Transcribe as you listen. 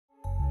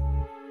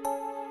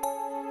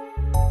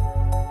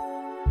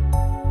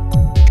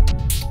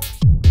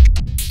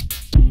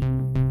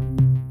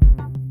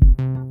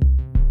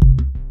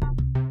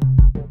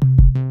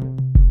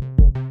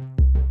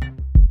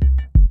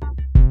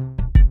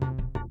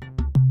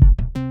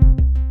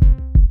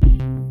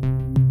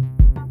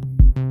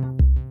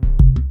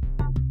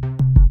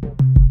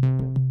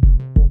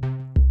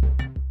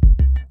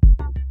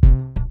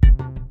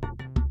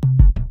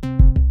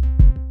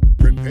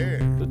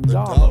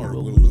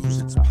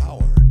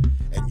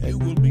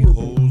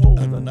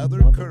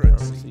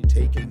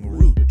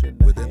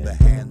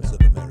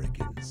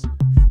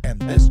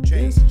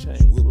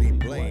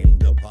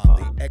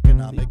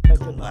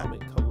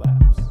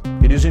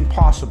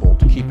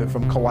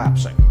from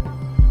collapsing.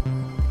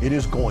 It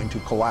is going to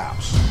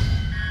collapse.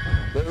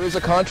 There is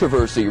a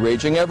controversy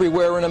raging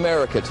everywhere in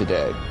America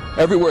today.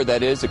 Everywhere,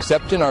 that is,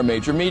 except in our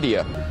major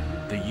media.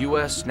 The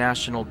U.S.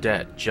 national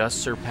debt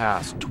just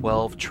surpassed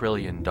 $12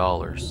 trillion.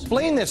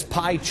 Explain this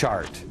pie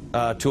chart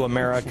to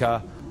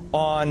America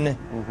on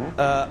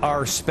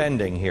our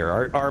spending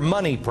here, our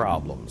money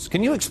problems.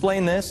 Can you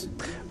explain this?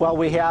 Well,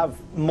 we have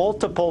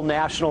multiple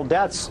national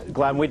debts,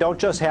 Glenn. We don't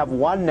just have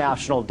one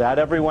national debt.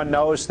 Everyone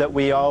knows that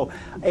we owe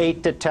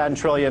 $8 to $10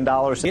 trillion.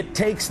 It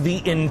takes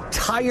the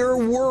entire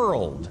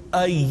world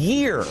a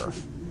year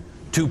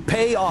to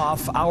pay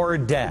off our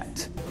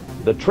debt.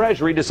 The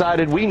Treasury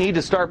decided we need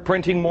to start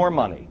printing more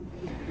money.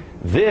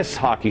 This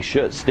hockey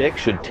stick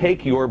should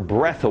take your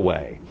breath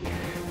away.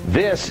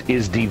 This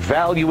is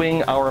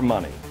devaluing our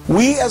money.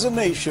 We as a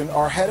nation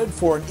are headed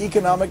for an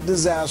economic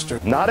disaster.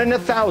 Not in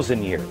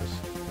 1,000 years,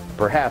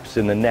 perhaps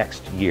in the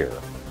next year.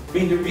 I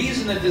mean, the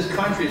reason that this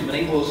country has been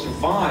able to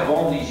survive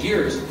all these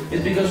years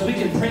is because we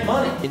can print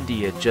money.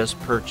 India just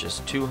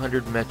purchased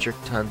 200 metric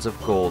tons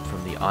of gold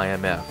from the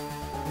IMF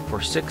for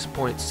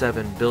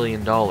 $6.7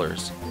 billion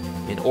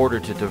in order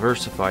to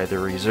diversify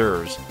their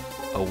reserves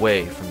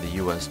away from the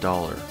U.S.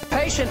 dollar.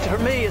 Patient for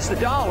me is the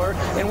dollar,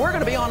 and we're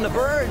going to be on the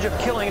verge of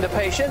killing the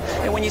patient.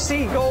 And when you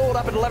see gold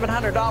up at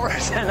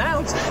 $1,100 an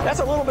ounce, that's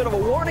a little bit of a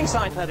warning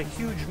sign. Had a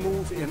huge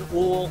move in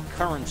all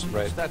currencies.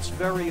 Right. That's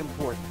very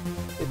important.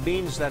 It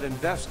means that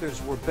investors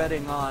were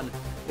betting on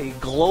a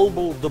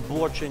global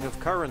debauching of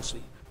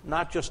currency,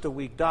 not just a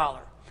weak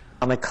dollar.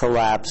 Economic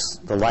collapse,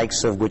 the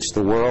likes of which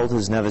the world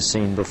has never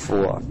seen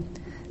before.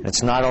 And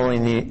it's not only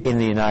in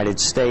the United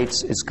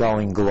States, it's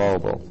going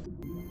global.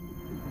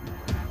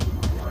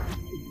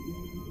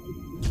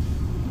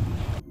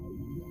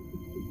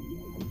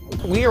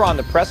 We are on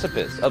the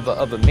precipice of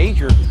a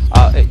major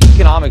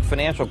economic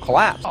financial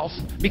collapse.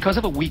 Because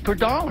of a weaker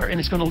dollar, and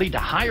it's going to lead to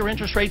higher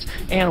interest rates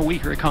and a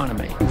weaker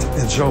economy.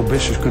 Het zou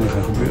best eens kunnen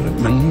gaan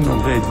gebeuren, maar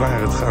niemand weet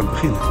waar het gaat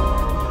beginnen.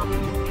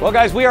 Well,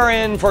 guys, we are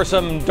in for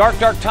some dark,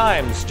 dark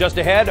times. Just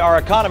ahead, our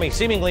economy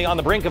seemingly on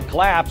the brink of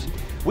collapse.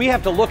 We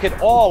have to look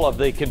at all of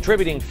the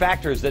contributing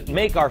factors that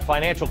make our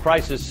financial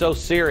crisis so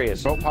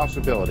serious. No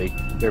possibility.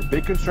 Their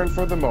big concern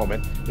for the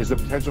moment is the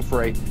potential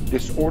for a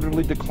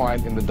disorderly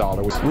decline in the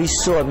dollar. We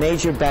saw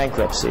major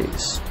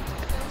bankruptcies.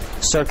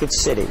 Circuit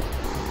City.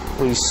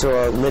 We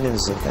saw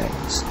linens of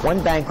things.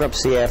 One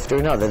bankruptcy after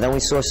another. Then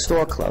we saw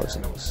store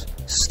closings.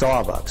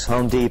 Starbucks,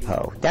 Home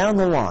Depot, down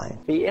the line.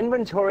 The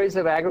inventories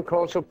of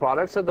agricultural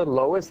products are the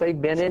lowest they've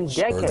been in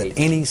decades.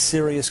 Any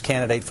serious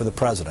candidate for the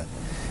president,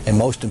 and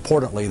most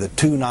importantly, the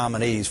two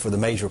nominees for the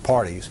major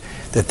parties,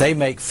 that they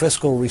make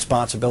fiscal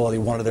responsibility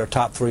one of their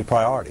top 3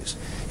 priorities.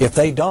 If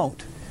they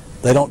don't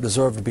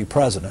deserve to be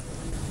president.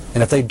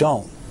 And if they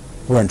don't,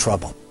 we're in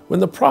trouble. When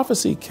the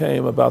prophecy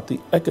came about the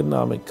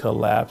economic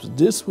collapse,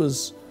 this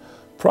was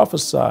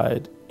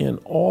prophesied in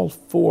all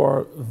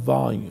 4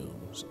 volumes.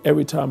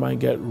 Every time I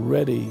get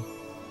ready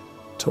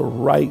to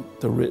write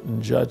the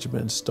written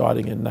judgments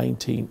starting in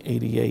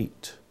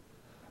 1988,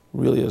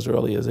 really as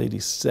early as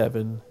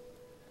 87,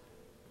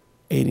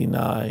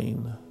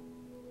 89,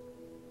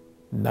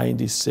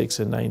 96,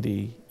 and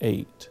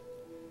 98.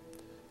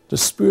 The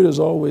Spirit has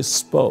always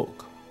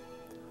spoke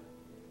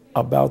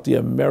about the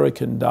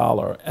American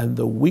dollar and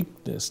the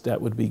weakness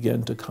that would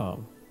begin to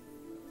come.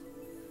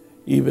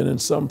 Even in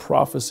some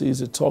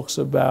prophecies, it talks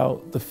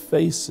about the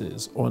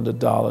faces on the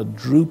dollar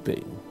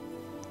drooping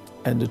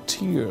and the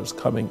tears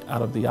coming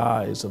out of the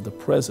eyes of the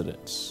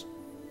presidents,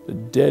 the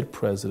dead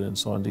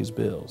presidents on these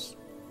bills.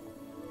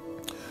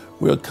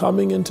 We're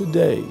coming into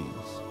days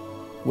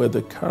where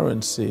the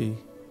currency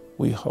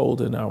we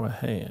hold in our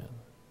hand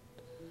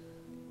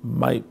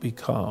might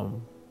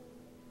become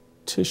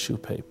tissue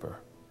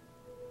paper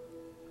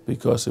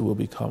because it will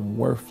become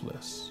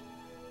worthless,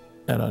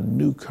 and a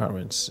new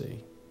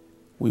currency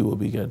we will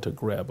begin to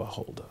grab a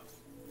hold of.